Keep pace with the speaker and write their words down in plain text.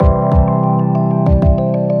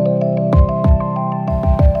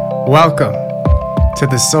Welcome to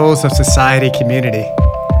the Souls of Society community.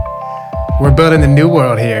 We're building a new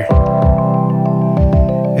world here.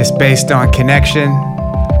 It's based on connection,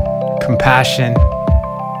 compassion,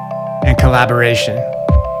 and collaboration.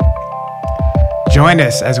 Join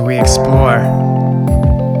us as we explore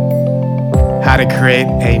how to create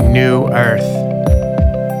a new earth.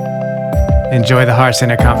 Enjoy the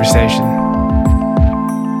heart-centered conversation.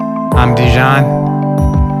 I'm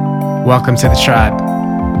Dijon. Welcome to the tribe.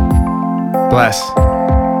 Bless.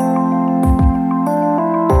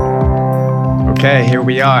 Okay, here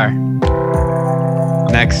we are.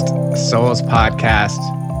 Next Souls podcast.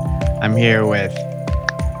 I'm here with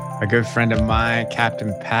a good friend of mine,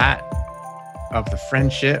 Captain Pat of the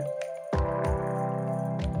Friendship.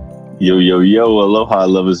 Yo, yo, yo, aloha,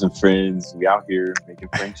 lovers and friends. We out here making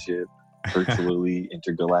friendship virtually,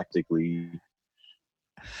 intergalactically.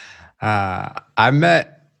 I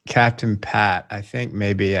met Captain Pat, I think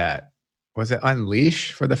maybe was it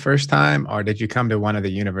Unleash for the first time, or did you come to one of the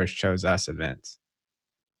Universe Chose Us events?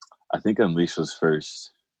 I think Unleash was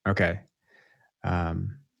first. Okay.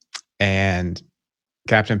 And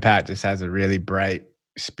Captain Pat just has a really bright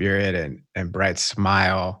spirit and bright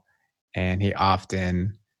smile. And he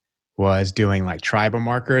often was doing like tribal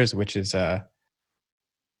markers, which is a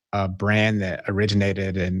brand that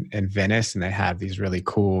originated in Venice. And they have these really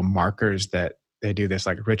cool markers that they do this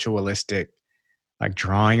like ritualistic, like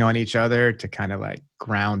drawing on each other to kind of like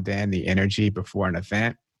ground in the energy before an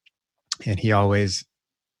event. And he always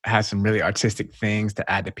has some really artistic things to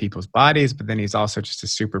add to people's bodies, but then he's also just a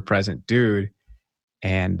super present dude.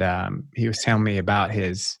 And he was telling me about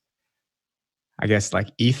his, I guess, like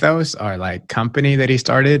ethos or like company that he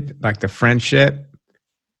started, like the Friendship.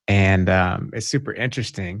 And it's super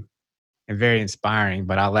interesting and very inspiring,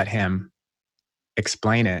 but I'll let him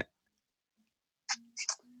explain it.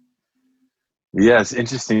 Yeah, it's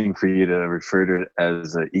interesting for you to refer to it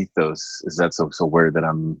as an ethos, is that's a word that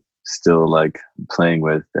I'm still like playing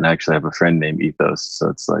with, and I actually have a friend named Ethos, so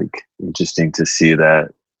it's like interesting to see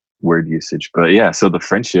that word usage. But yeah, so the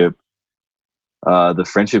friendship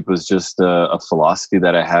was just a philosophy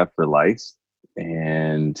that I have for life,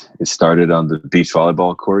 and it started on the beach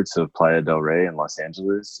volleyball courts of Playa del Rey in Los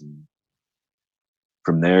Angeles, and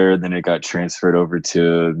from there, then it got transferred over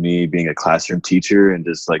to me being a classroom teacher and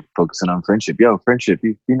just like focusing on friendship. Yo, friendship,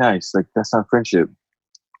 be nice. Like, that's not friendship.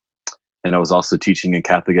 And I was also teaching in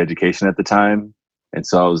Catholic education at the time. And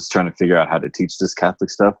so I was trying to figure out how to teach this Catholic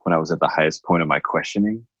stuff when I was at the highest point of my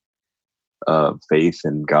questioning of faith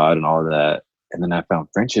and God and all of that. And then I found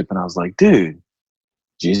friendship and I was like, dude,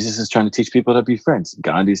 Jesus is trying to teach people how to be friends.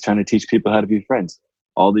 Gandhi's trying to teach people how to be friends.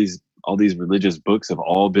 All these religious books have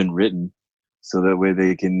all been written so that way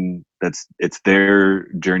it's their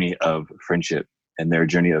journey of friendship and their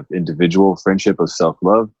journey of individual friendship, of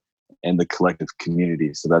self-love, and the collective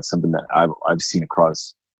community. So that's something that I've seen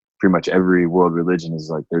across pretty much every world religion,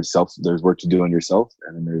 is like there's work to do on yourself,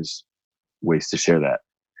 and then there's ways to share that.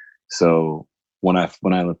 So when I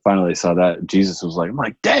finally saw that, Jesus was like, I'm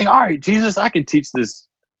like, dang, all right, Jesus, I can teach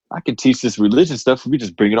this religion stuff. We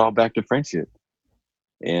just bring it all back to friendship.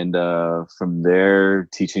 And from there,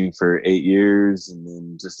 teaching for 8 years, and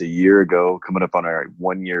then just a year ago, coming up on our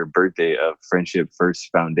 1-year birthday of Friendship First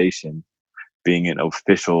Foundation, being an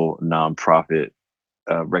official nonprofit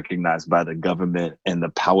recognized by the government and the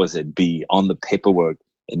powers that be on the paperwork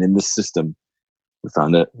and in the system. We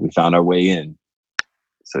found our way in.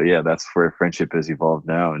 So yeah, that's where Friendship has evolved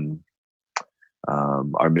now. And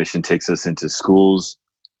our mission takes us into schools,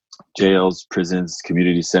 jails, prisons,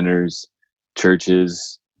 community centers,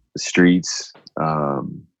 churches, the streets,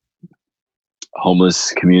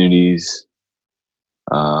 homeless communities.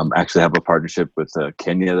 Actually have a partnership with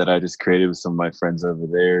Kenya that I just created with some of my friends over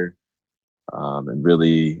there. And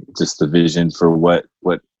really just the vision for what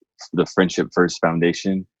the Friendship First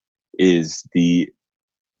Foundation is, the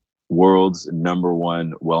world's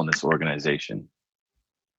 #1 wellness organization.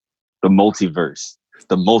 The multiverse is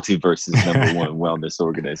 #1 wellness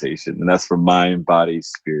organization. And that's for mind, body,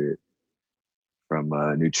 spirit. From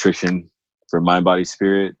nutrition for mind, body,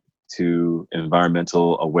 spirit, to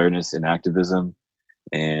environmental awareness and activism,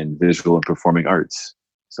 and visual and performing arts.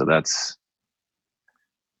 So that's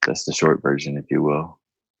the short version, if you will.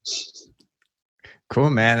 Cool,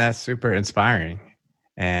 man. That's super inspiring.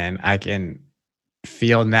 And I can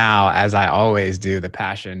feel now, as I always do, the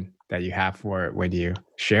passion that you have for it when you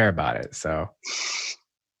share about it. So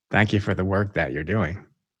thank you for the work that you're doing.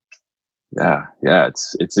 Yeah.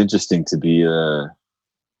 It's interesting to be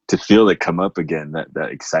to feel it come up again, that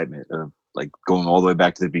excitement of like going all the way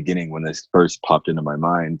back to the beginning when this first popped into my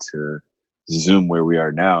mind, to Zoom where we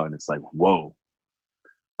are now, and it's like, whoa,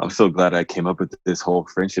 I'm so glad I came up with this whole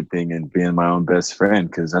friendship thing and being my own best friend,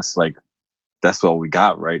 because that's what we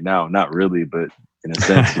got right now. Not really, but in a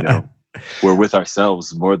sense, we're with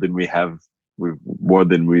ourselves more than we have. More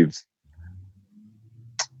than we've.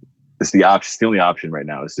 It's the option. It's the only option right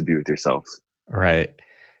now is to be with yourself. Right.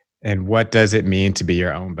 And what does it mean to be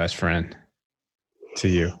your own best friend to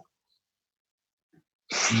you?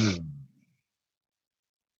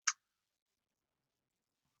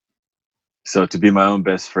 So to be my own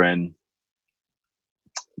best friend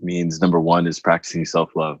means number one is practicing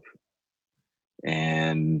self-love.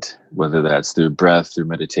 And whether that's through breath, through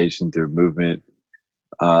meditation, through movement,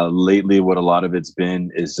 lately what a lot of it's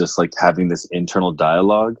been is just like having this internal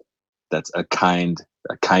dialogue that's a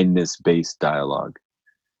kindness based dialogue.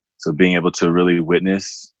 So being able to really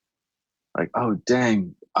witness, like, oh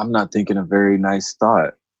dang, I'm not thinking a very nice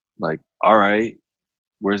thought. Like, all right,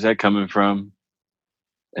 where's that coming from?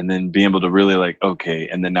 And then being able to really like, okay,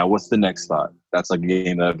 and then now what's the next thought? That's like a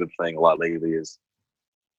game that I've been playing a lot lately is,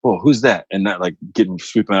 well, who's that? And that like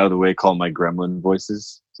sweeping out of the way, calling my gremlin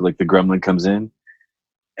voices. So like the gremlin comes in,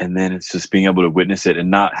 and then it's just being able to witness it and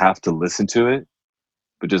not have to listen to it,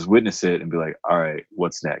 but just witness it and be like, all right,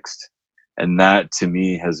 what's next? And that to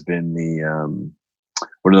me has been the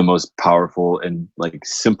one of the most powerful and like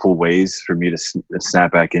simple ways for me to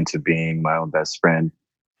snap back into being my own best friend.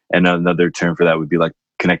 And another term for that would be like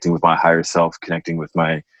connecting with my higher self, connecting with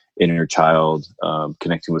my inner child,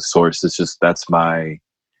 connecting with source. It's just that's my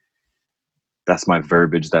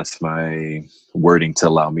verbiage, that's my wording to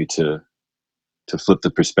allow me to flip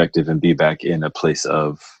the perspective and be back in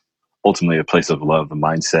ultimately a place of love, a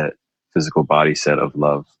mindset, physical body set of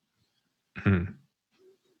love. Mm-hmm.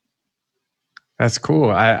 That's cool.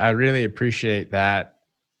 I really appreciate that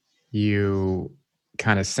you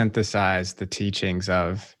kind of synthesize the teachings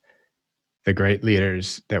of the great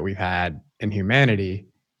leaders that we've had in humanity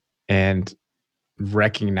and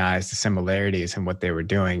recognize the similarities in what they were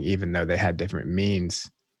doing, even though they had different means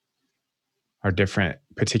or different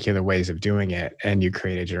particular ways of doing it. And you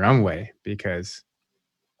created your own way, because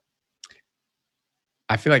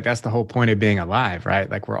I feel like that's the whole point of being alive, right?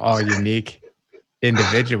 Like we're all unique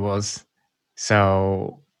individuals.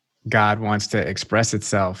 So God wants to express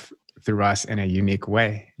itself through us in a unique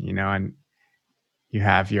way, and you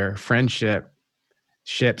have your friendship,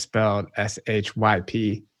 ship spelled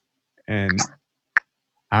SHYP. And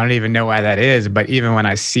I don't even know why that is, but even when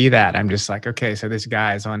I see that, I'm just like, okay, so this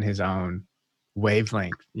guy is on his own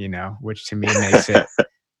wavelength, which to me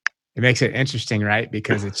makes it interesting, right?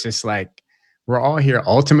 Because it's just like, we're all here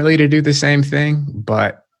ultimately to do the same thing,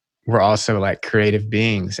 but we're also like creative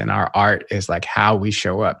beings, and our art is like how we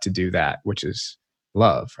show up to do that, which is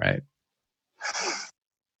love, right?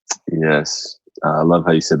 Yes. I love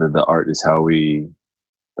how you said that the art is how we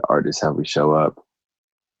show up.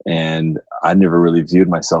 And I never really viewed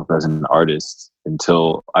myself as an artist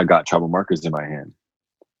until I got tribal markers in my hand.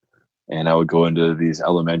 And I would go into these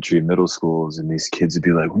elementary and middle schools, and these kids would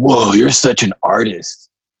be like, whoa, you're such an artist.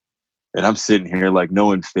 And I'm sitting here like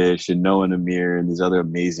knowing Fish and knowing Amir and these other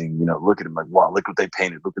amazing, look at them like, wow, look what they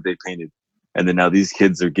painted. Look what they painted. And then now these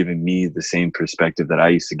kids are giving me the same perspective that I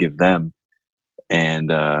used to give them.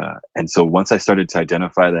 And so once I started to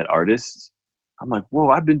identify that artist, I'm like, whoa,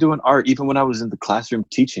 I've been doing art even when I was in the classroom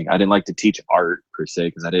teaching. I didn't like to teach art per se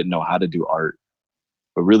because I didn't know how to do art,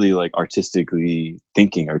 but really like artistically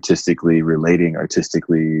thinking, artistically relating,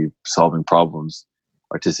 artistically solving problems,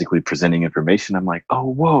 artistically presenting information. I'm like, oh,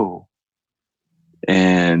 whoa.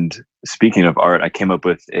 And speaking of art, I came up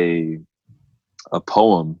with a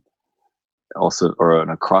poem also, or an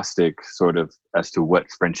acrostic sort of as to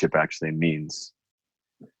what friendship actually means.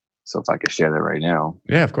 So if I could share that right now.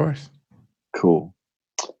 Yeah, of course. Cool.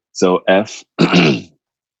 So F F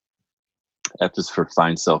is for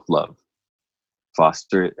find self-love.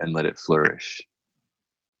 Foster it and let it flourish.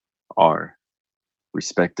 R,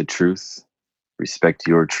 respect the truth. Respect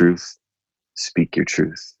your truth. Speak your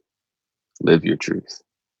truth. Live your truth.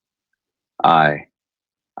 I,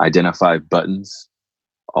 identify buttons,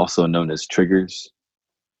 also known as triggers,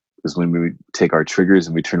 because when we take our triggers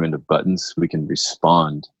and we turn them into buttons, we can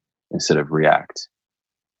respond instead of react.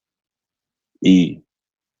 E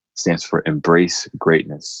stands for embrace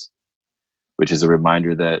greatness, which is a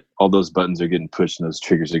reminder that all those buttons are getting pushed and those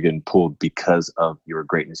triggers are getting pulled because of your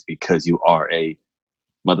greatness, because you are a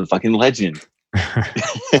motherfucking legend.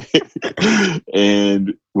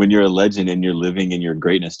 And when you're a legend and you're living in your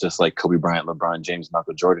greatness, just like Kobe Bryant, LeBron James,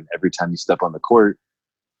 Michael Jordan, every time you step on the court,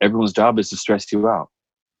 everyone's job is to stress you out.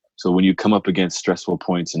 So when you come up against stressful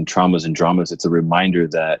points and traumas and dramas, it's a reminder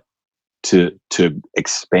that to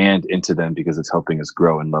expand into them, because it's helping us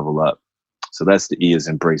grow and level up. So that's the E, is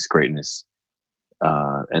embrace greatness.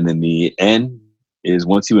 And then the N is,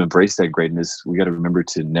 once you embrace that greatness, we got to remember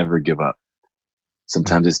to never give up.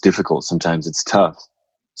 Sometimes it's difficult. Sometimes it's tough.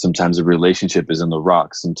 Sometimes a relationship is in the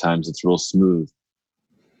rocks. Sometimes it's real smooth.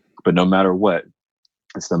 But no matter what,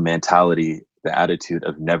 it's the mentality, the attitude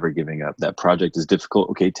of never giving up. That project is difficult.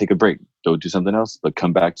 Okay, take a break. Go do something else, but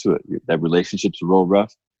come back to it. That relationship's real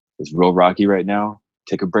rough. It's real rocky right now.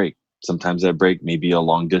 Take a break. Sometimes that break may be a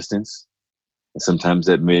long distance. And sometimes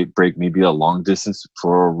that break may be a long distance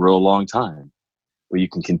for a real long time, where you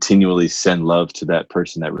can continually send love to that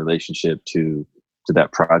person, that relationship, to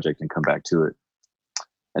that project, and come back to it.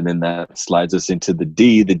 And then that slides us into the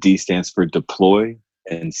D. The D stands for deploy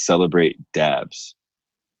and celebrate dabs.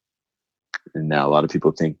 And now a lot of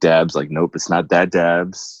people think dabs, like, nope, it's not that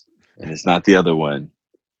dabs, and it's not the other one.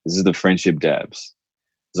 This is the friendship dabs.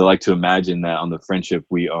 Because I like to imagine that on the friendship,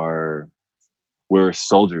 we're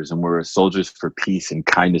soldiers, and we're soldiers for peace and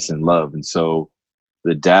kindness and love. And so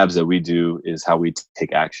the dabs that we do is how we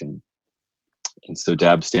take action. And so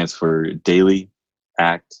DAB stands for daily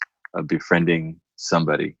act of befriending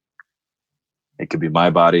somebody. It could be my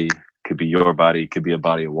body, it could be your body, it could be a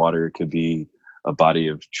body of water, it could be a body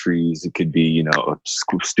of trees, it could be, a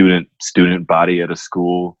student body at a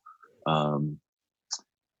school. And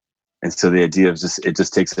so the idea of it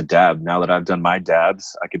just takes a dab. Now that I've done my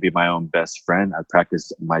dabs, I could be my own best friend. I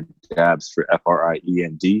practice my dabs for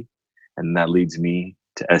FRIEND, and that leads me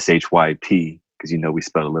to SHYP, because we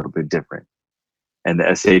spell a little bit different. And the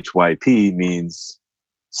SHYP means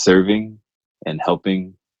serving and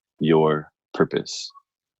helping your purpose.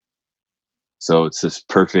 So it's this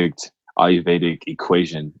perfect Ayurvedic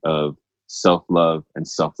equation of self-love and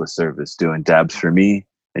selfless service, doing dabs for me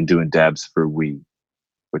and doing dabs for we,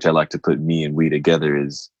 which I like to put me and we together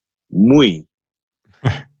is muy.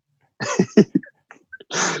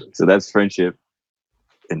 So that's friendship,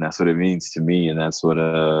 and that's what it means to me, and that's what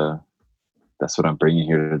I'm bringing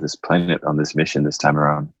here to this planet on this mission this time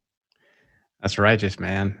around. That's righteous,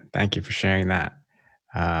 man. Thank you for sharing that.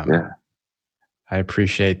 Yeah, I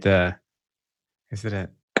appreciate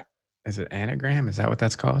is it anagram? Is that what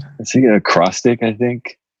that's called? it's like an acrostic, I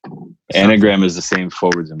think. Something. Anagram is the same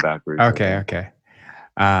forwards and backwards. Okay.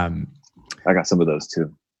 I got some of those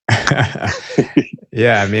too.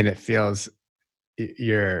 Yeah, I mean, it feels,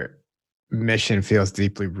 your mission feels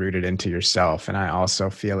deeply rooted into yourself, and I also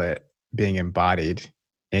feel it being embodied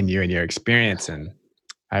in you and your experience, and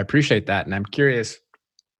I appreciate that. And I'm curious,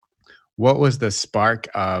 what was the spark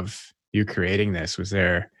of you creating this? Was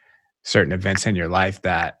there certain events in your life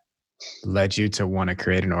that led you to want to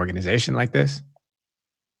create an organization like this?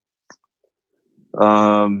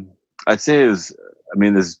 I'd say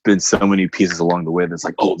there's been so many pieces along the way that's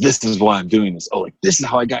like, oh, this is why I'm doing this. Oh, like, this is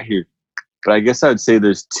how I got here. But I guess I would say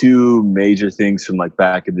there's two major things from like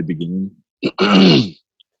back in the beginning.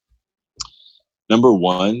 Number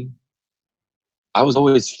one, I was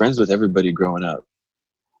always friends with everybody growing up.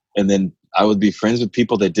 And then I would be friends with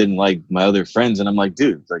people that didn't like my other friends. And I'm like,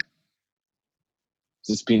 dude, like,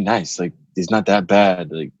 just be nice. Like, he's not that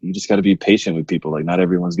bad. Like, you just got to be patient with people. Like, not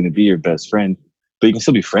everyone's going to be your best friend, but you can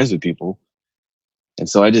still be friends with people. And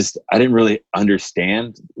so I didn't really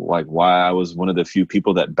understand like why I was one of the few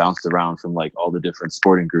people that bounced around from like all the different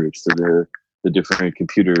sporting groups to the different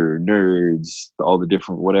computer nerds, to all the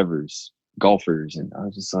different whatevers, golfers. And I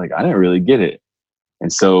was just like, I didn't really get it.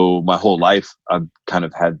 And so my whole life, I've kind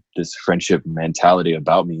of had this friendship mentality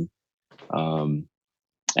about me. And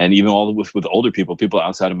even all with older people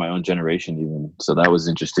outside of my own generation, even. So that was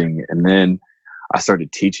interesting. And then I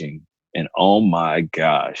started teaching. And oh my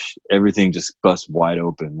gosh, everything just bust wide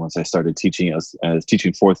open once I started teaching. I was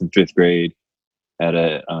teaching 4th and 5th grade at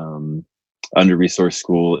a under-resourced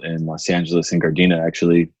school in Los Angeles, in Gardena,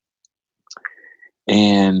 actually.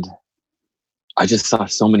 And I just saw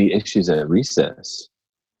so many issues at recess.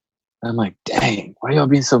 And I'm like, dang, why are y'all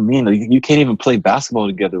being so mean? Like, you can't even play basketball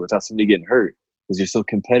together without somebody getting hurt because you're so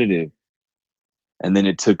competitive. And then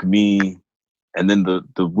it took me, and then the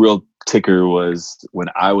real ticker was when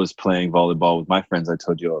I was playing volleyball with my friends. I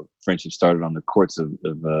told you our friendship started on the courts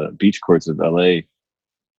of beach courts of LA.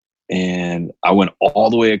 And I went all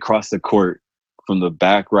the way across the court from the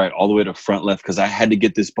back right all the way to front left because I had to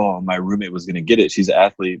get this ball. My roommate was going to get it. She's an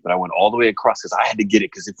athlete, but I went all the way across because I had to get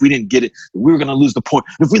it, because if we didn't get it, we were going to lose the point.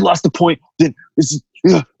 If we lost the point, then it's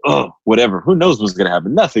just, whatever. Who knows what's going to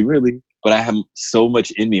happen? Nothing really. But I have so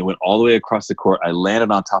much in me. I went all the way across the court. I landed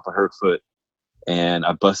on top of her foot and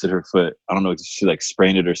I busted her foot. I don't know if she like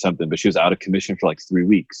sprained it or something, but she was out of commission for like 3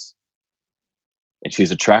 weeks. And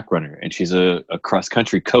she's a track runner and she's a cross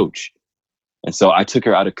country coach. And so I took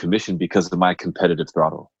her out of commission because of my competitive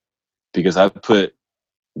throttle. because I put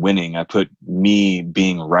winning, I put me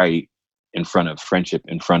being right in front of friendship,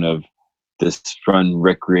 in front of this fun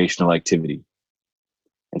recreational activity.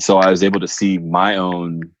 And so I was able to see my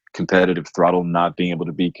own competitive throttle not being able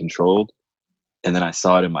to be controlled. And then I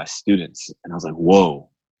saw it in my students, and I was like, whoa,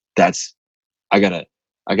 that's, I gotta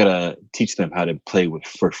teach them how to play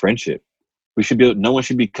for friendship. We should be, no one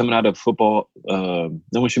should be coming out of football. No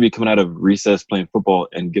one should be coming out of recess playing football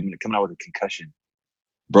and coming out with a concussion,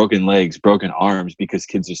 broken legs, broken arms, because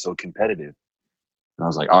kids are so competitive. And I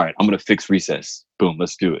was like, all right, I'm going to fix recess. Boom,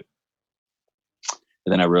 let's do it.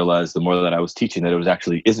 And then I realized the more that I was teaching that it was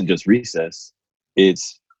actually isn't just recess.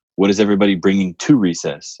 It's what is everybody bringing to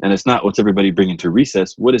recess? And it's not what's everybody bringing to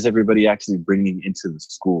recess. What is everybody actually bringing into the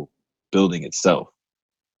school building itself?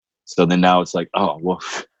 So then now it's like, oh, well,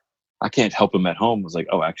 I can't help them at home. I was like,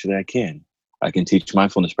 oh, actually I can. I can teach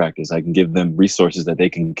mindfulness practice. I can give them resources that they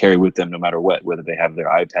can carry with them no matter what, whether they have their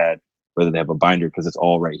iPad, whether they have a binder, because it's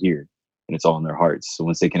all right here and it's all in their hearts. So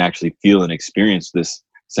once they can actually feel and experience this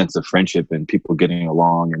sense of friendship and people getting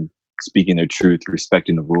along and speaking their truth,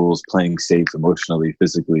 respecting the rules, playing safe emotionally,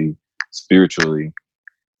 physically, spiritually,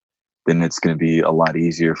 then it's going to be a lot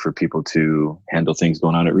easier for people to handle things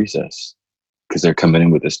going on at recess because they're coming in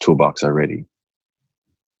with this toolbox already.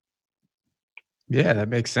 Yeah, that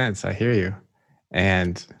makes sense. I hear you.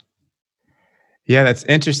 And yeah, that's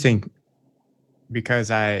interesting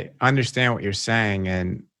because I understand what you're saying.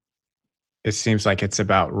 And it seems like it's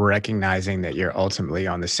about recognizing that you're ultimately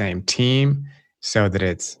on the same team so that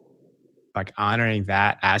it's like honoring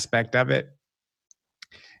that aspect of it.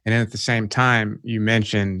 And then at the same time, you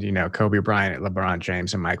mentioned, Kobe Bryant, LeBron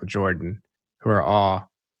James, and Michael Jordan, who are all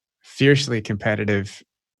fiercely competitive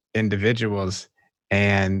individuals.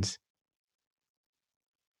 And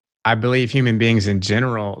I believe human beings in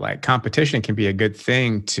general, like competition can be a good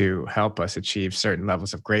thing to help us achieve certain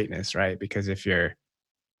levels of greatness, right? Because if you're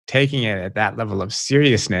taking it at that level of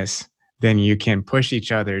seriousness, then you can push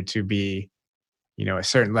each other to be, a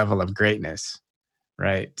certain level of greatness,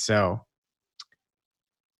 right? So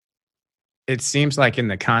it seems like in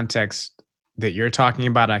the context that you're talking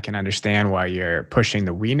about, I can understand why you're pushing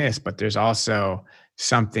the we-ness, but there's also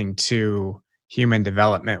something to human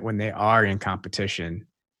development when they are in competition,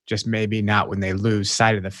 just maybe not when they lose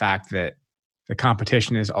sight of the fact that the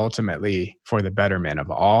competition is ultimately for the betterment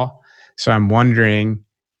of all. So I'm wondering,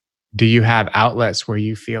 do you have outlets where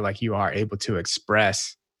you feel like you are able to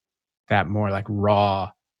express that more like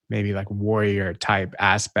raw, maybe like warrior type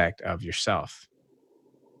aspect of yourself?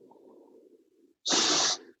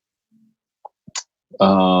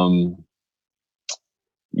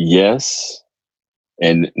 Yes.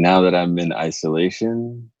 And now that I'm in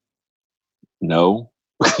isolation, no.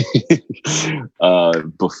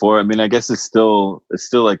 Before, I mean, I guess it's still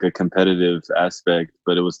like a competitive aspect,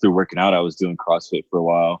 but it was through working out. I was doing CrossFit for a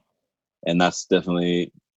while, and that's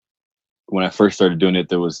definitely when I first started doing it.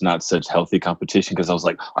 There was not such healthy competition because I was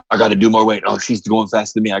like, I got to do more weight. Oh, she's going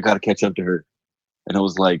faster than me. I got to catch up to her. And it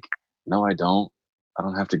was like, no, I don't. I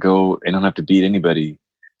don't have to go. I don't have to beat anybody.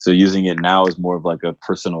 So using it now is more of like a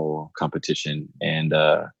personal competition, and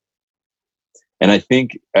I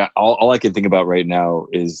think all I can think about right now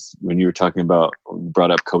is when you were talking about, brought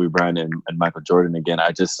up Kobe Bryant and Michael Jordan again.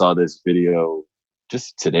 I just saw this video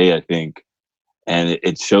just today, I think, and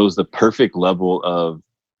it shows the perfect level of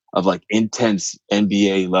like intense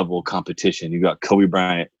NBA level competition. You got Kobe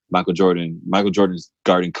Bryant, Michael Jordan. Michael Jordan's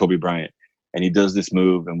guarding Kobe Bryant, and he does this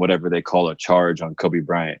move and whatever they call a charge on Kobe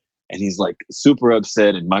Bryant, and he's like super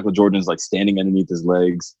upset, and Michael Jordan's like standing underneath his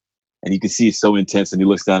legs, and you can see it's so intense, and he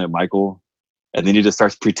looks down at Michael, and then he just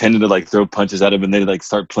starts pretending to like throw punches at him, and they like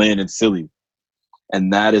start playing it silly.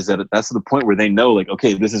 And that's the point where they know, like,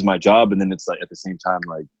 okay, this is my job. And then it's like at the same time,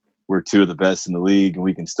 like, we're two of the best in the league, and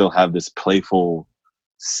we can still have this playful,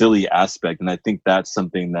 silly aspect. And I think that's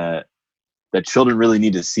something that children really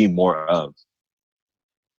need to see more of.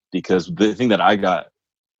 Because the thing that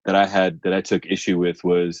I took issue with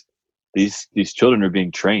was these children are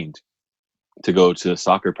being trained to go to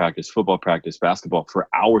soccer practice, football practice, basketball for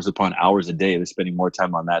hours upon hours a day. They're spending more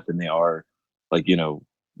time on that than they are, like,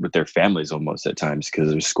 with their families almost at times, because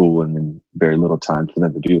there's school and then very little time for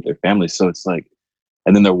them to be with their families. So it's like,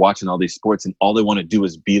 and then they're watching all these sports and all they want to do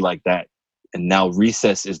is be like that. And now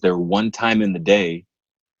recess is their one time in the day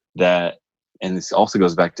that, and this also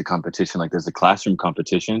goes back to competition. Like, there's a classroom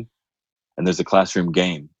competition and there's a classroom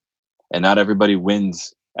game, and not everybody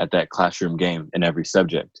wins at that classroom game in every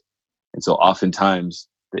subject. And so oftentimes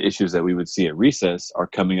the issues that we would see at recess are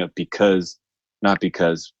coming up not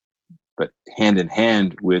because, but hand in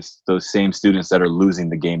hand with those same students that are losing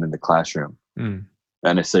the game in the classroom. Mm.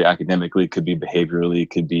 Not necessarily academically, could be behaviorally,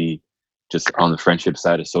 could be just on the friendship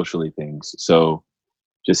side of socially things. So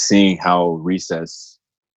just seeing how recess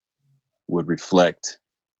would reflect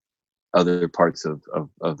other parts of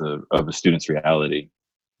a student's reality.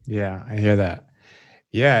 Yeah, I hear that.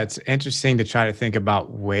 Yeah, it's interesting to try to think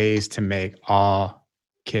about ways to make all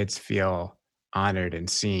kids feel honored and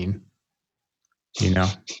seen, you know?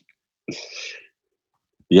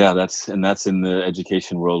 Yeah, that's in the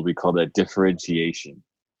education world, we call that differentiation,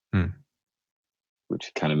 Hmm.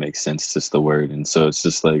 which kind of makes sense, just the word. And so it's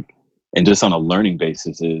just like, and just on a learning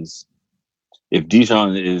basis is, if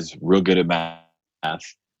Dijon is real good at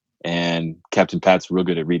math and Captain Pat's real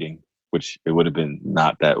good at reading, which it would have been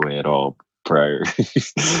not that way at all prior,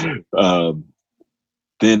 um,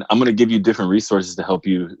 then I'm going to give you different resources to help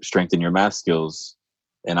you strengthen your math skills.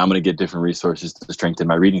 And I'm going to get different resources to strengthen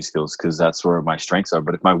my reading skills because that's where my strengths are.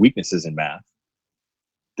 But if my weakness is in math,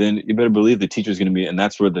 then you better believe the teacher's going to be, and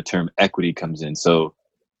that's where the term equity comes in. So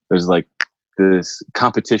there's like this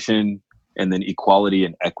competition, and then equality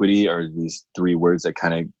and equity are these three words that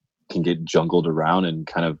kind of can get jungled around and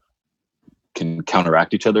kind of can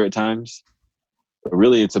counteract each other at times. But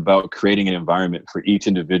really, it's about creating an environment for each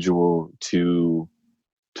individual to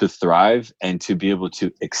thrive and to be able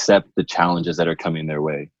to accept the challenges that are coming their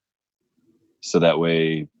way. So that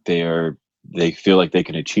way they feel like they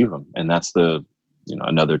can achieve them. And that's the,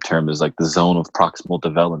 another term is like the zone of proximal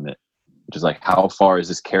development, which is like, how far is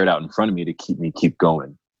this carrot out in front of me to keep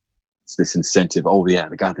going? It's this incentive. Oh yeah,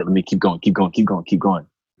 I got that. Let me keep going, keep going, keep going, keep going.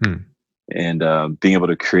 Hmm. And being able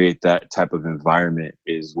to create that type of environment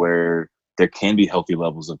is where there can be healthy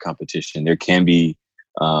levels of competition. There can be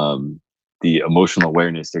the emotional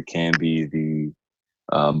awareness. There can be the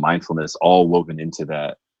mindfulness, all woven into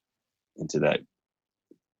that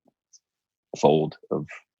fold of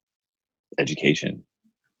education.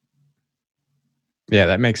 Yeah,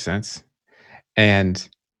 that makes sense. And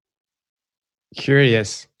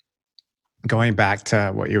curious, going back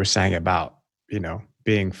to what you were saying about,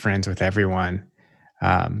 being friends with everyone.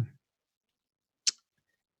 Um,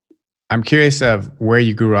 I'm curious of where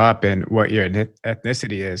you grew up and what your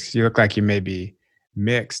ethnicity is. You look like you may be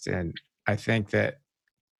mixed, and I think that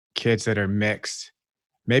kids that are mixed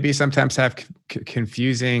maybe sometimes have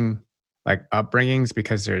confusing like upbringings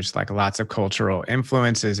because there's like lots of cultural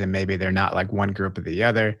influences, and maybe they're not like one group or the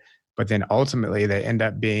other. But then ultimately, they end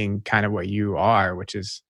up being kind of what you are, which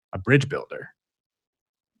is a bridge builder.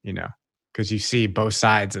 You know, because you see both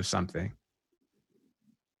sides of something.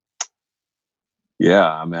 Yeah,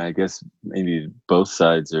 I mean, I guess maybe both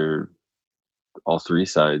sides or all three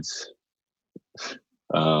sides.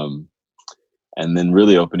 Um, and then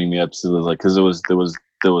really opening me up to like, because there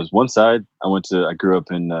was one side. I grew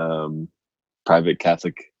up in private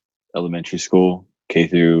Catholic elementary school, K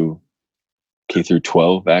through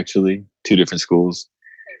 12, actually, two different schools,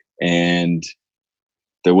 and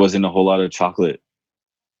there wasn't a whole lot of chocolate.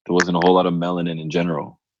 There wasn't a whole lot of melanin in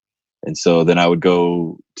general. And so then I would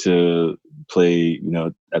go to play,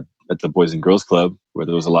 at the Boys and Girls Club where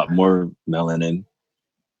there was a lot more melanin.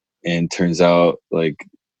 And turns out like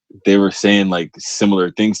they were saying like similar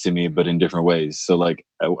things to me, but in different ways. So like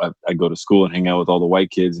I go to school and hang out with all the white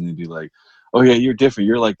kids, and they'd be like, "Oh yeah, you're different.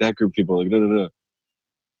 You're like that group of people." Like, da, da, da.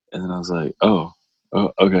 And then I was like, "Oh,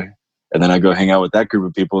 okay." And then I go hang out with that group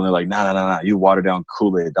of people, and they're like, "Nah, nah, nah, nah. You water down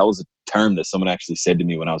Kool-Aid." That was a term that someone actually said to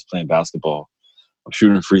me when I was playing basketball. I'm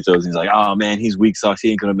shooting free throws, and he's like, "Oh man, he's weak sauce.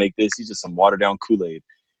 He ain't gonna make this. He's just some watered down Kool-Aid."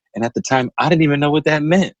 And at the time, I didn't even know what that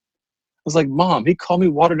meant. I was like, "Mom, he called me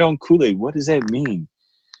watered down Kool-Aid. What does that mean?"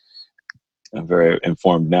 I'm very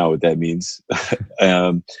informed now what that means.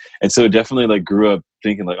 And so definitely like grew up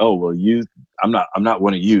thinking like, "Oh well, I'm not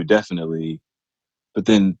one of you, definitely." But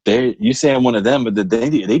then you say I'm one of them, but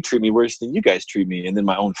they treat me worse than you guys treat me. And then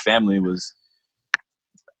my own family was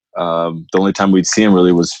the only time we'd see them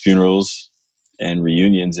really was funerals and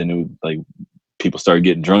reunions, and it would, like, people started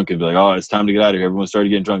getting drunk and be like, "Oh, it's time to get out of here." Everyone started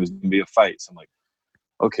getting drunk. It's gonna be a fight. So I'm like,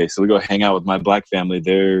 okay, so we go hang out with my black family.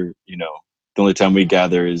 The only time we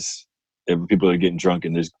gather is people are getting drunk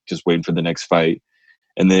and there's just waiting for the next fight.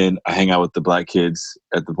 And then I hang out with the black kids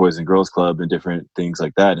at the Boys and Girls Club and different things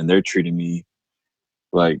like that, and they're treating me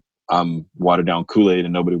like I'm watered down Kool-Aid,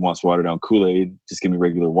 and nobody wants watered down Kool-Aid. Just give me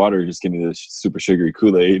regular water. Just give me the super sugary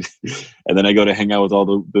Kool-Aid. And then I go to hang out with all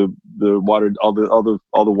the water, all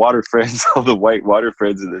the water friends, all the white water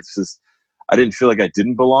friends. And it's just, I didn't feel like I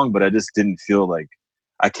didn't belong, but I just didn't feel like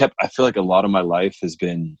I feel like a lot of my life has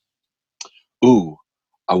been, ooh,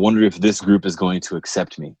 I wonder if this group is going to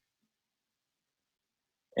accept me.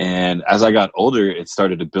 And as I got older, it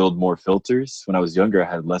started to build more filters. When I was younger, I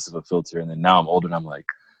had less of a filter. And then now I'm older and I'm like,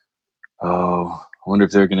 oh, I wonder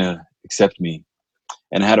if they're going to accept me.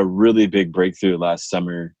 And I had a really big breakthrough last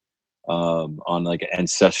summer on like an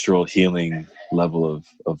ancestral healing level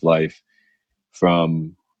of life.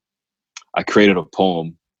 From I created a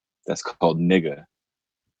poem that's called Nigga,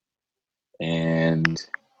 and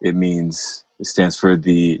it stands for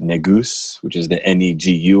the Negus, which is the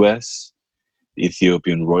Negus, the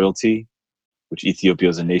Ethiopian royalty, which Ethiopia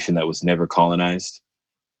is a nation that was never colonized.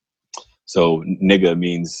 So Nigga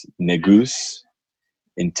means Negus,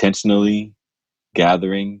 intentionally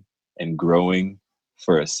gathering and growing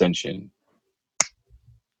for ascension.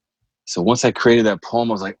 So once I created that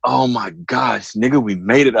poem, I was like, oh my gosh, nigga, we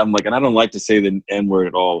made it. I'm like, and I don't like to say the N word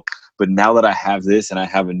at all, but now that I have this and I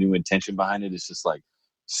have a new intention behind it, it's just like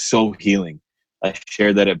so healing. I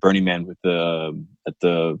shared that at Burning Man with there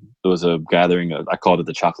was a gathering. I called it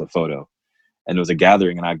the chocolate photo, and it was a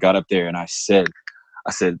gathering. And I got up there and I said,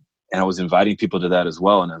 and I was inviting people to that as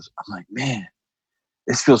well. And I'm like, man,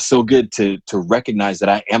 this feels so good to recognize that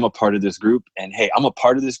I am a part of this group. And hey, I'm a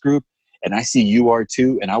part of this group. And I see you are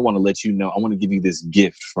too. And I want to let you know, I want to give you this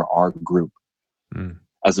gift for our group.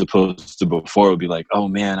 As opposed to before, it would be like, oh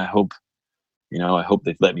man, I hope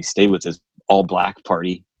they let me stay with this all black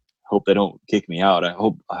party. Hope they don't kick me out. I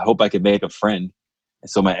hope I could make a friend.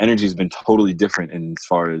 And so my energy has been totally different in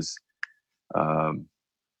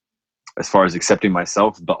as far as accepting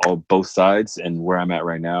myself, but both sides and where I'm at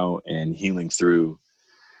right now, and healing through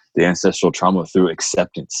the ancestral trauma through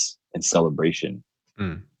acceptance and celebration.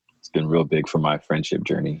 It's been real big for my friendship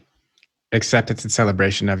journey. Acceptance and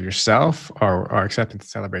celebration of yourself, or acceptance and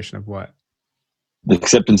celebration of what? The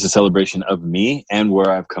acceptance and celebration of me and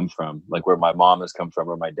where I've come from, like where my mom has come from,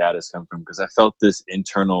 where my dad has come from, because I felt this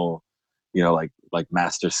internal, like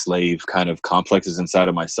master slave kind of complexes inside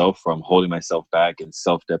of myself from holding myself back and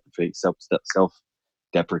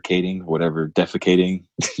self-deprecating, whatever, defecating.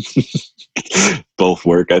 Both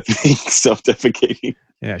work, I think. Self-defecating.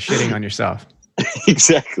 Yeah, shitting on yourself.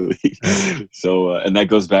 Exactly. So, and that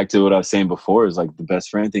goes back to what I was saying before, is like the best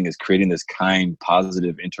friend thing is creating this kind,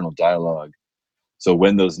 positive internal dialogue. So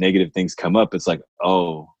when those negative things come up, it's like,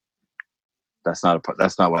 oh, that's not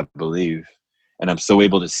what I believe. And I'm so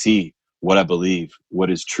able to see what I believe,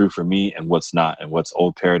 what is true for me and what's not, and what's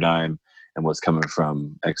old paradigm and what's coming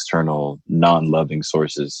from external, non-loving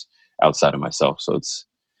sources outside of myself. So it's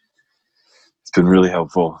been really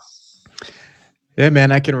helpful. Yeah,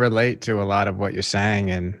 man, I can relate to a lot of what you're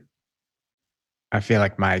saying. And I feel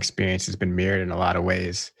like my experience has been mirrored in a lot of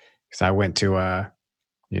ways, because I went to a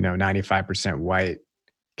 95% white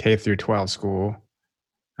K through 12 school.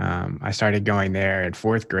 I started going there in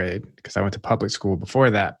 4th grade because I went to public school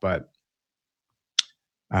before that. But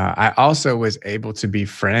I also was able to be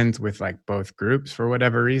friends with like both groups for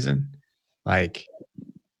whatever reason. Like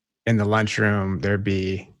in the lunchroom, there'd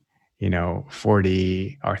be,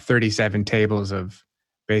 40 or 37 tables of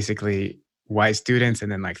basically white students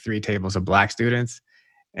and then like 3 tables of black students.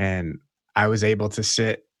 And I was able to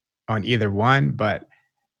sit on either one, but,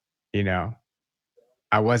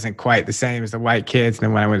 I wasn't quite the same as the white kids. And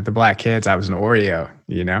then when I went to the black kids, I was an Oreo,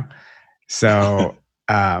 So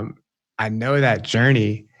I know that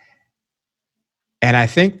journey. And I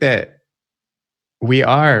think that we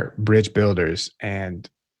are bridge builders, and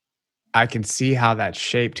I can see how that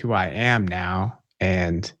shaped who I am now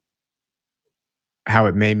and how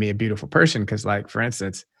it made me a beautiful person. Cause like, for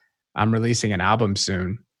instance, I'm releasing an album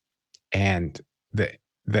soon, and the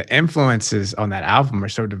influences on that album are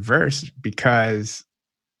so diverse because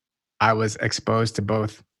I was exposed to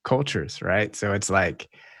both cultures, right? So it's like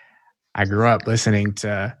I grew up listening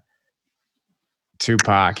to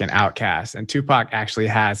Tupac and Outkast, and Tupac actually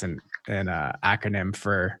has an acronym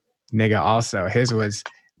for nigga also. His was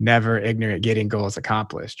never ignorant, getting goals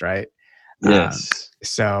accomplished, right? Yes.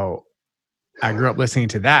 So I grew up listening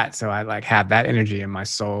to that. So I like had that energy in my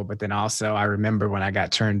soul. But then also I remember when I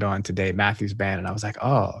got turned on to Dave Matthews Band, and I was like,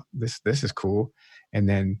 oh, this is cool. And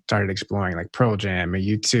then started exploring like Pearl Jam and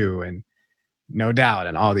U2 and No Doubt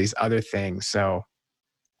and all these other things. So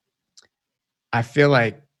I feel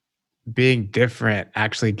like being different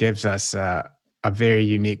actually gives us a very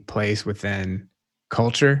unique place within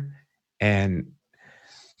culture. And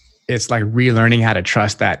it's like relearning how to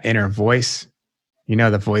trust that inner voice,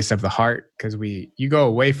 the voice of the heart, because you go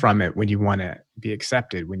away from it when you want to be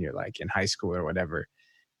accepted when you're like in high school or whatever.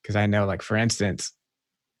 Because I know, like, for instance,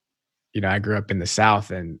 I grew up in the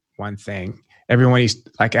South, and one thing everyone used,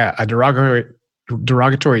 like a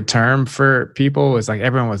derogatory term for people was like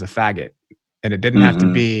everyone was a faggot. And it didn't have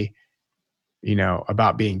to be,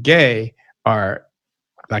 about being gay or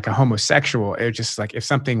like a homosexual. It was just like if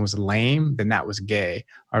something was lame, then that was gay,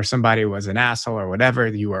 or somebody was an asshole or whatever,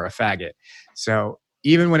 you were a faggot. So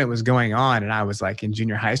even when it was going on and I was like in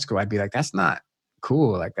junior high school, I'd be like, that's not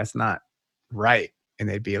cool. Like, that's not right. And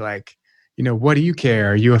they'd be like, what do you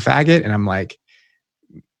care? Are you a faggot? And I'm like,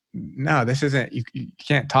 no, this isn't, you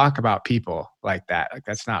can't talk about people like that. Like,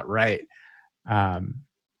 that's not right. Um,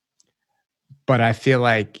 but I feel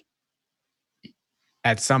like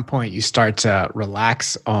at some point you start to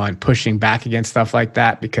relax on pushing back against stuff like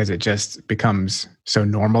that because it just becomes so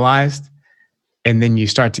normalized. And then you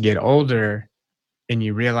start to get older and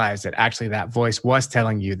you realize that actually that voice was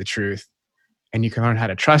telling you the truth and you can learn how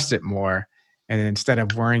to trust it more. And then instead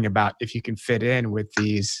of worrying about if you can fit in with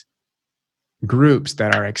these groups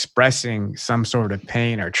that are expressing some sort of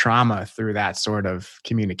pain or trauma through that sort of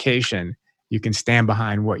communication, you can stand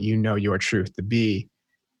behind what you know your truth to be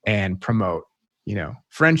and promote,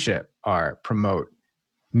 friendship or promote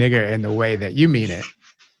nigger in the way that you mean it,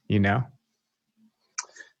 you know?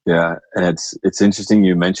 Yeah, and it's interesting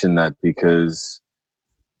you mentioned that, because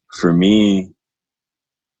for me,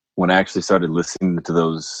 when I actually started listening to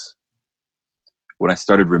those, when I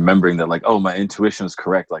started remembering that, like, oh, my intuition was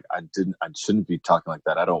correct. Like, I shouldn't be talking like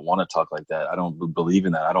that. I don't want to talk like that. I don't believe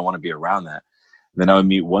in that. I don't want to be around that. And then I would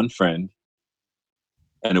meet one friend,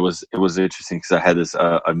 and it was interesting because I had this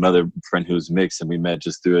another friend who was mixed, and we met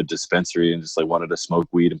just through a dispensary and just like wanted to smoke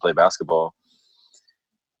weed and play basketball.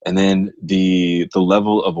 And then the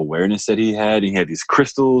level of awareness that he had these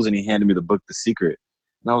crystals, and he handed me the book The Secret.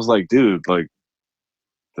 And I was like, dude, like,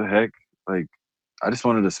 the heck? Like, I just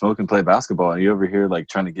wanted to smoke and play basketball, and you over here like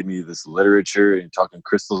trying to give me this literature and talking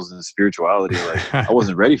crystals and spirituality. Like, I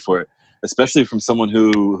wasn't ready for it, especially from someone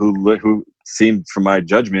who seemed, from my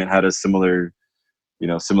judgment, had a similar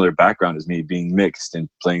background as me, being mixed and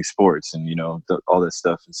playing sports and all that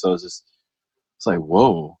stuff. And so it's like,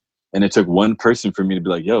 whoa. And it took one person for me to be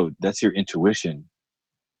like, yo, that's your intuition.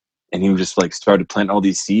 And he just like started planting all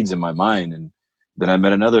these seeds in my mind. And then I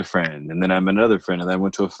met another friend, and then I met another friend, and then I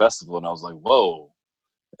went to a festival, and I was like, whoa.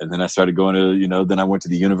 And then I started going to, then I went to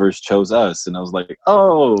The Universe Chose Us, and I was like,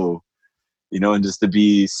 oh, and just to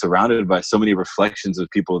be surrounded by so many reflections of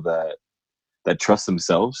people that trust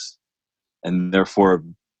themselves, and therefore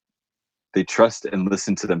they trust and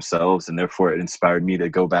listen to themselves, and therefore it inspired me to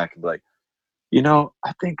go back and be like,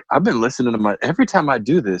 I think I've been listening to every time I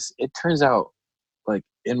do this, it turns out like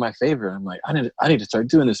in my favor. I'm like, I need to start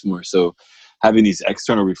doing this more. So having these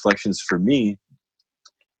external reflections for me,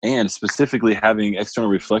 and specifically having external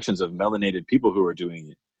reflections of melanated people who are doing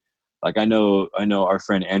it. Like, I know our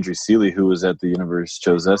friend Andrew Seeley, who was at The Universe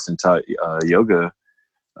Chose Us and taught yoga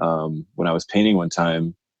when I was painting one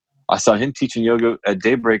time. I saw him teaching yoga at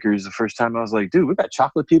Daybreakers the first time. I was like, dude, we got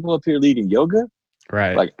chocolate people up here leading yoga.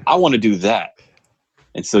 Right. Like, I want to do that.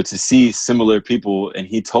 And so to see similar people, and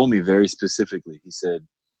he told me very specifically, he said,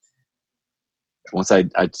 once I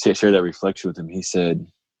shared that reflection with him, he said,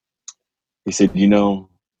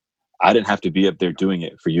 I didn't have to be up there doing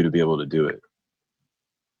it for you to be able to do it.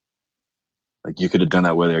 Like, you could have done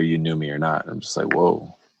that whether you knew me or not. I'm just like,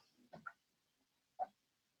 whoa.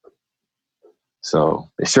 So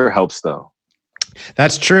it sure helps, though.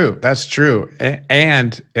 That's true. That's true.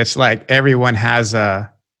 And it's like everyone has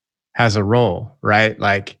a role, right?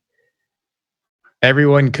 Like,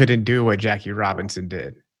 everyone couldn't do what Jackie Robinson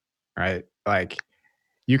did, right? Like,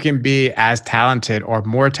 you can be as talented or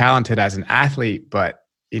more talented as an athlete, but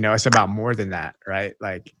it's about more than that, right?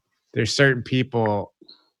 Like, there's certain people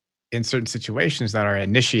in certain situations that are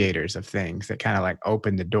initiators of things that kind of like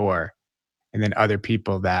open the door, and then other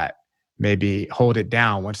people that maybe hold it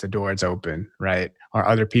down once the door is open, right? Or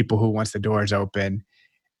other people who, once the door is open,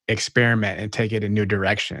 experiment and take it in new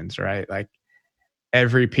directions, right? Like,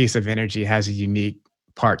 every piece of energy has a unique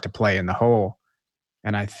part to play in the whole.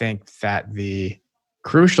 And I think that the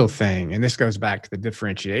crucial thing, and this goes back to the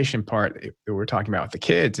differentiation part that we're talking about with the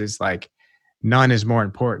kids, is like, none is more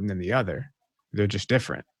important than the other. They're just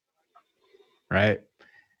different, right?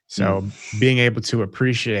 So being able to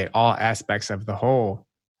appreciate all aspects of the whole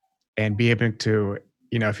and be able to,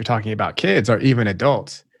 if you're talking about kids or even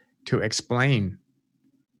adults, to explain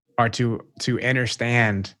or to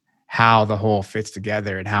understand how the whole fits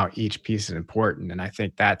together and how each piece is important. And I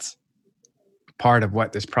think that's part of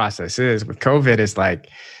what this process is with COVID, is like,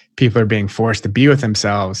 people are being forced to be with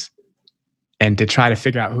themselves and to try to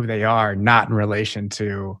figure out who they are, not in relation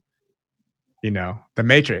to, the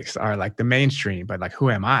matrix or like the mainstream, but like, who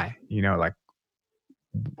am I? Like,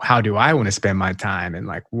 how do I want to spend my time? And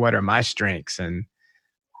like, what are my strengths? And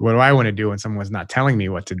what do I want to do when someone's not telling me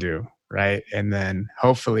what to do? Right. And then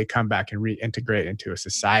hopefully come back and reintegrate into a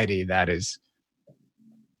society that is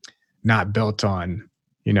not built on,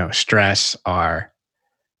 stress or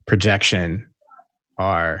projection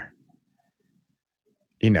or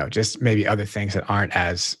just maybe other things that aren't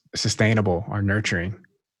as sustainable or nurturing.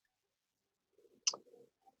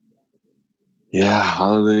 Yeah,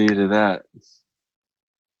 hallelujah to that.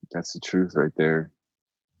 That's the truth right there.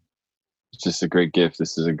 It's just a great gift.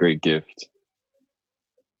 This is a great gift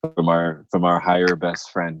from our higher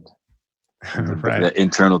best friend. And Right.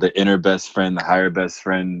 the inner best friend, the higher best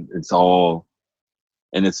friend. It's all,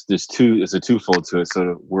 and it's a twofold to it.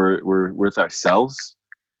 So we're with ourselves,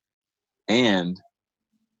 and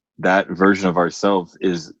that version of ourselves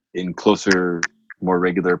is in closer, more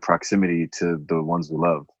regular proximity to the ones we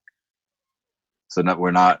love. So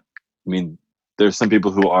we're not. I mean, there's some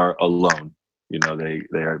people who are alone. They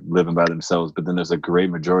are living by themselves. But then there's a great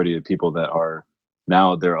majority of people that are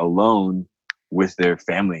now they're alone with their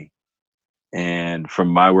family. And from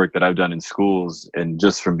my work that I've done in schools, and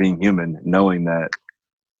just from being human, knowing that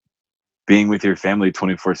being with your family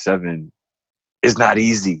 24/7 is not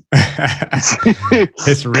easy.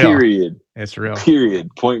 It's real. Period. It's real. Period.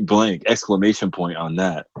 Point blank. Exclamation point on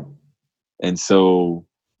that. And so,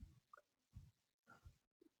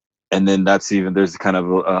 and then there's kind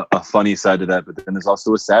of a funny side to that, but then there's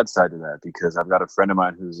also a sad side to that, because I've got a friend of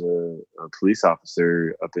mine who's a police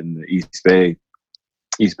officer up in the East Bay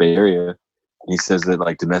area. He says that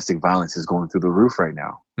like domestic violence is going through the roof right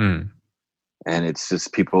now. Mm. And it's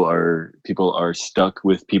just people are stuck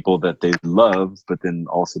with people that they love, but then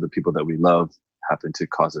also the people that we love happen to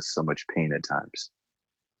cause us so much pain at times.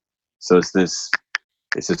 So it's this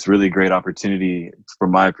really great opportunity.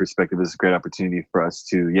 From my perspective, it's a great opportunity for us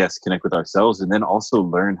to, yes, connect with ourselves, and then also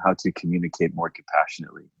learn how to communicate more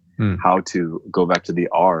compassionately. How to go back to the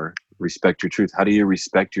R, respect your truth. How do you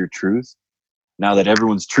respect your truth now that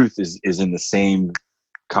everyone's truth is in the same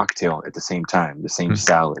cocktail at the same time, the same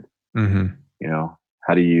salad? Mm-hmm.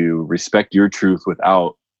 How do you respect your truth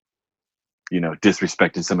without,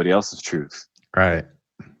 disrespecting somebody else's truth? Right.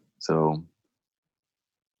 So,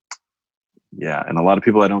 yeah. And a lot of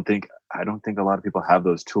people, I don't think a lot of people have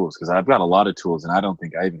those tools, because I've got a lot of tools and I don't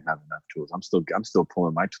think I even have enough tools. I'm still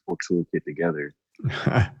pulling my toolkit together.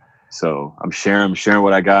 So I'm sharing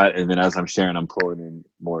what I got. And then as I'm sharing, I'm pulling in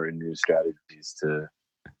more new strategies to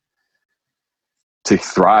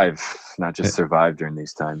thrive, not just survive during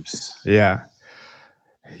these times. Yeah.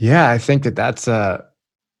 Yeah. I think that's a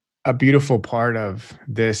beautiful part of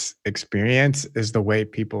this experience is the way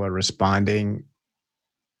people are responding,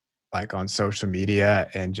 like on social media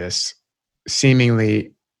and just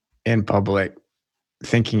seemingly in public.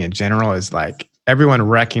 Thinking in general is like everyone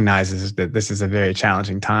recognizes that this is a very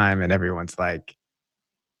challenging time, and everyone's like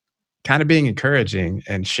kind of being encouraging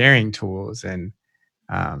and sharing tools and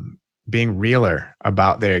being realer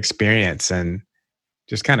about their experience, and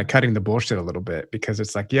just kind of cutting the bullshit a little bit, because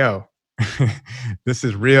it's like, yo, this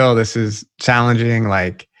is real. This is challenging.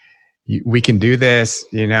 Like, we can do this,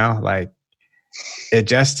 like it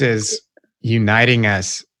just is uniting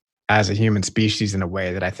us as a human species in a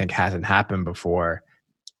way that I think hasn't happened before.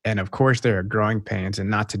 And of course, there are growing pains, and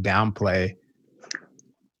not to downplay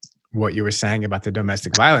what you were saying about the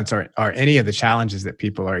domestic violence or any of the challenges that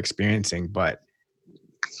people are experiencing, but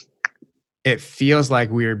it feels like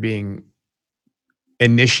we are being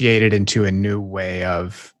initiated into a new way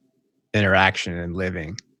of interaction and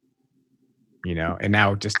living, and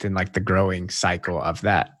now just in like the growing cycle of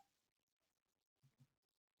that.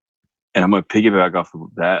 And I'm going to piggyback off of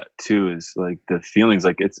that too, is like the feelings,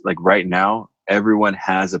 like it's like right now, everyone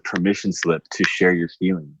has a permission slip to share your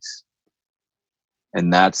feelings.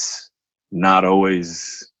 And that's not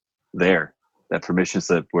always there. That permission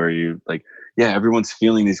slip where you like, yeah, everyone's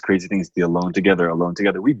feeling these crazy things, the alone together.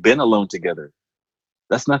 We've been alone together.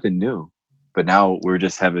 That's nothing new, but now we're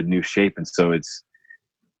just have a new shape. And so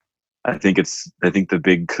I think the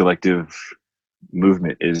big collective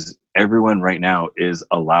movement is everyone right now is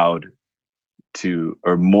allowed to,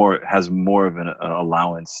 or has more of an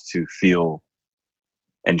allowance to feel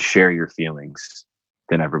and share your feelings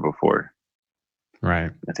than ever before.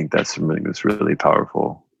 Right. I think that's something that's really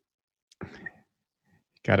powerful.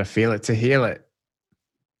 Got to feel it to heal it.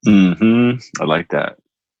 I like that.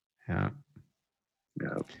 Yeah.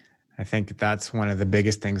 Yeah. I think that's one of the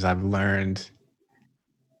biggest things I've learned,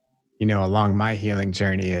 along my healing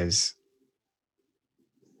journey is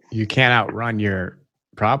you can't outrun your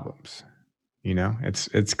problems.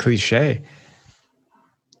 It's cliche,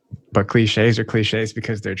 but cliches are cliches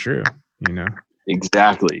because they're true,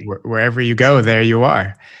 Exactly. Wherever you go, there you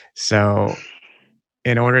are. So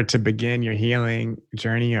in order to begin your healing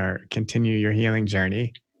journey or continue your healing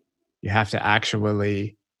journey, you have to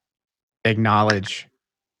actually acknowledge,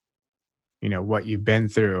 what you've been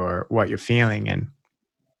through or what you're feeling. And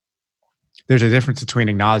there's a difference between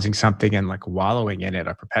acknowledging something and like wallowing in it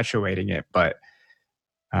or perpetuating it, but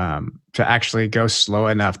to actually go slow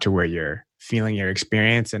enough to where you're feeling your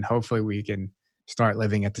experience, and hopefully we can start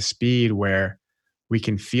living at the speed where we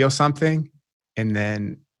can feel something and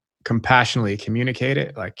then compassionately communicate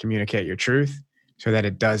it, like communicate your truth, so that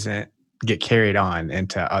it doesn't get carried on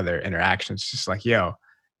into other interactions. Just like, yo,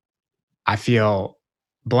 I feel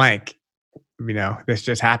blank, this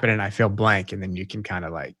just happened and I feel blank. And then you can kind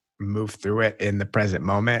of like move through it in the present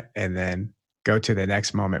moment and then go to the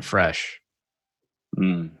next moment fresh.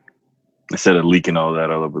 Mm. Instead of leaking all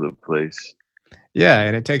that all over the place. Yeah.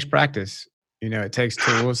 And it takes practice. It takes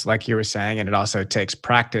tools, like you were saying, and it also takes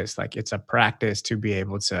practice. Like it's a practice to be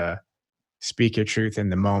able to speak your truth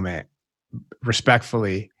in the moment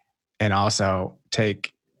respectfully and also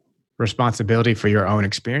take responsibility for your own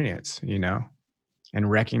experience,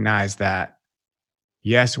 and recognize that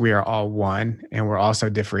yes, we are all one and we're also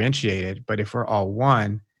differentiated. But if we're all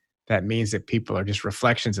one, that means that people are just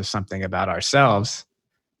reflections of something about ourselves,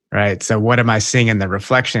 right? So, what am I seeing in the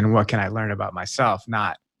reflection? What can I learn about myself?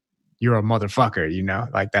 Not you're a motherfucker,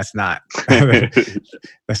 like that's not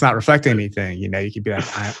that's not reflecting anything. You could be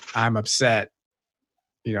like, I'm upset.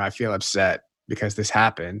 I feel upset because this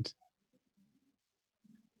happened.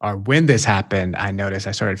 Or when this happened, I noticed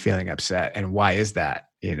I started feeling upset. And why is that?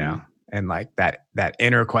 And like that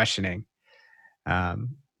inner questioning.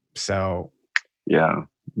 So yeah,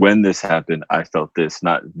 when this happened, I felt this,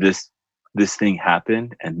 not this thing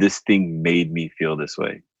happened and this thing made me feel this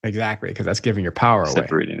way. exactly, because that's giving your power away.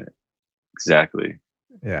 Separating it. Exactly.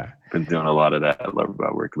 Yeah. Been doing a lot of that love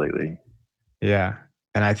about work lately. Yeah.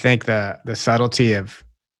 And I think the subtlety of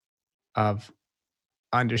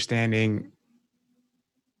understanding,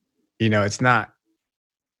 it's not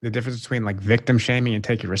the difference between like victim shaming and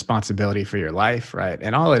taking responsibility for your life, right?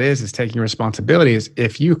 And all it is taking responsibility. Is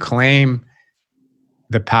if you claim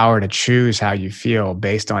the power to choose how you feel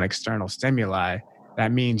based on external stimuli,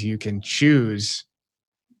 that means you can choose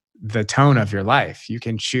the tone of your life. You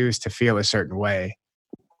can choose to feel a certain way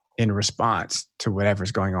in response to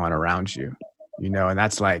whatever's going on around you, and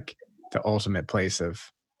that's like the ultimate place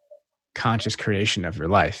of conscious creation of your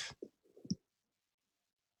life.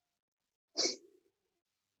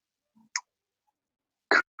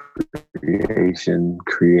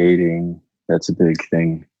 Creating, that's a big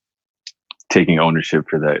thing. Taking ownership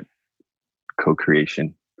for that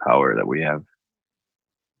co-creation power that we have.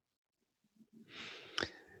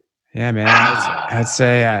 Yeah, man. I'd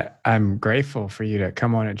say I'm grateful for you to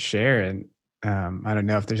come on and share. And I don't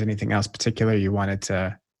know if there's anything else particular you wanted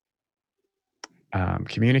to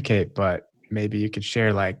communicate, but maybe you could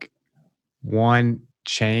share like one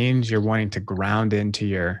change you're wanting to ground into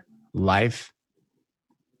your life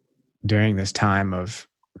during this time of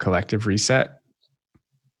collective reset.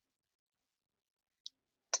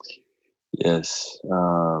 Yes.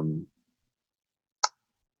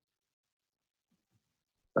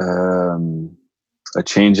 A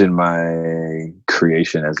change in my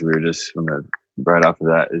creation, as we were just right off of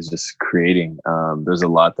that, is just creating. There's a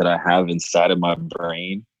lot that I have inside of my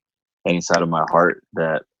brain and inside of my heart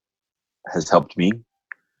that has helped me,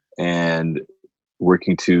 and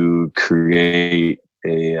working to create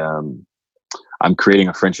I'm creating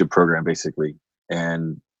a friendship program basically,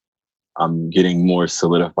 and I'm getting more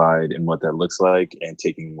solidified in what that looks like and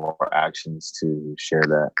taking more actions to share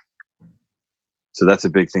that. So that's a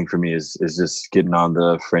big thing for me, is just getting on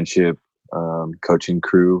the friendship coaching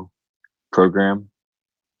crew program,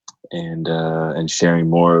 and sharing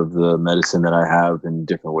more of the medicine that I have in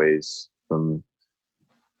different ways, from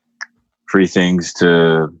free things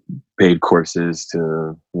to paid courses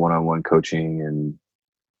to one-on-one coaching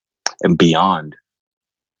and beyond.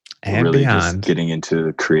 And really beyond. Just getting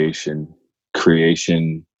into creation,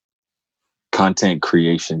 content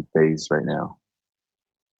creation phase right now.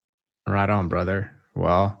 Right on, brother.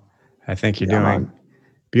 Well, I think you're doing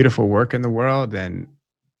beautiful work in the world, and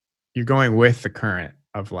you're going with the current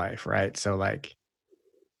of life, right? So like,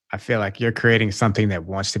 I feel like you're creating something that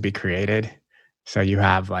wants to be created. So you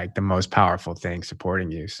have like the most powerful thing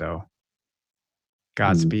supporting you. So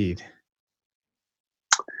Godspeed.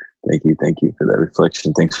 Thank you for that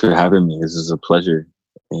reflection. Thanks for having me. This is a pleasure.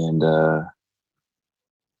 And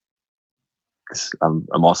I'm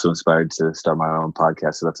also inspired to start my own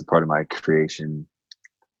podcast, so that's a part of my creation,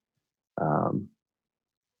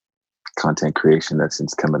 content creation that's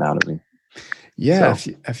since coming out of me. Yeah,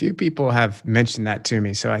 so a few people have mentioned that to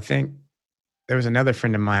me. So I think there was another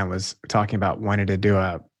friend of mine was talking about wanting to do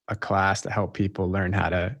a class to help people learn how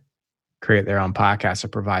to create their own podcast or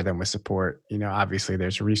provide them with support. Obviously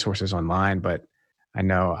there's resources online, but I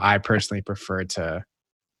know I personally prefer to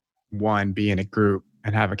one, be in a group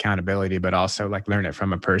and have accountability, but also like learn it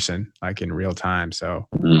from a person, like in real time. So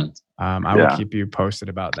I will keep you posted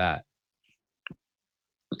about that.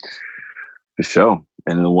 For sure.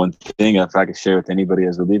 And the one thing, if I could share with anybody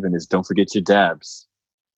as we're leaving, is don't forget your dabs.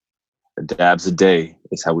 A dab's a day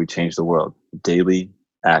is how we change the world. Daily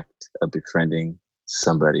act of befriending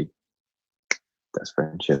somebody. That's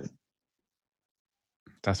friendship.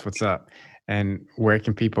 That's what's up. And where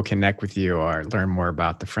can people connect with you or learn more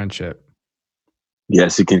about the friendship?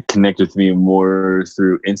 Yes, you can connect with me more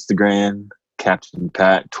through Instagram, Captain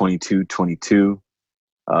Pat 2222.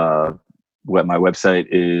 What my website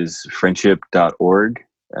is friendship.org,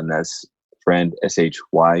 and that's friend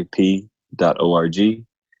SHYP.org.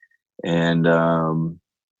 And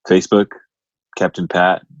Facebook, Captain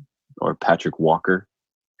Pat or Patrick Walker.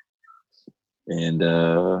 And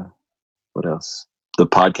what else? The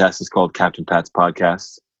podcast is called Captain Pat's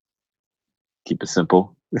Podcast. Keep it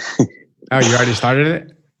simple. Oh, you already started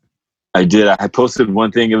it? I did. I posted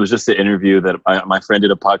one thing. It was just an interview that my friend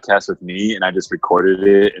did a podcast with me, and I just recorded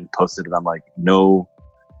it and posted it. I'm like, no,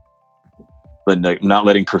 but not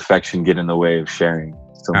letting perfection get in the way of sharing.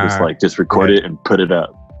 So I'm just like, just record it and put it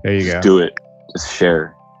up. There you just go. Do it. Just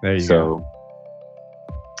share. There you go.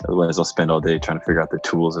 Otherwise, I'll spend all day trying to figure out the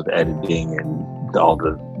tools of editing and all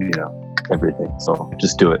the, everything. So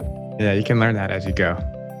just do it. Yeah, you can learn that as you go.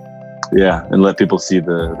 Yeah, and let people see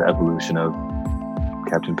the evolution of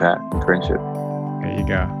Captain Pat and friendship. There you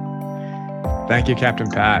go. Thank you, Captain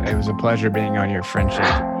Pat. It was a pleasure being on your friendship.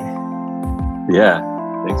 Yeah,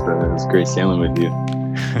 thanks, brother. It was great sailing with you.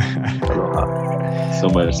 Aloha. So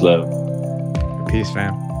much love. Peace,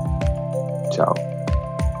 fam. Ciao.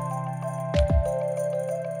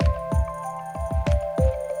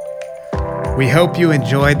 We hope you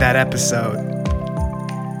enjoyed that episode.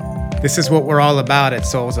 This is what we're all about at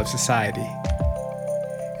Souls of Society.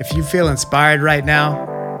 If you feel inspired right now,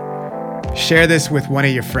 share this with one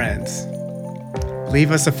of your friends.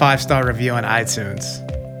 Leave us a 5-star review on iTunes.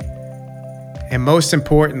 And most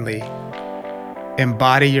importantly,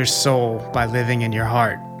 embody your soul by living in your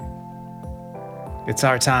heart. It's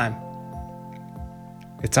our time.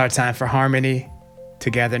 It's our time for harmony,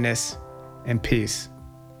 togetherness, and peace.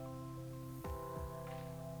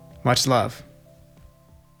 Much love.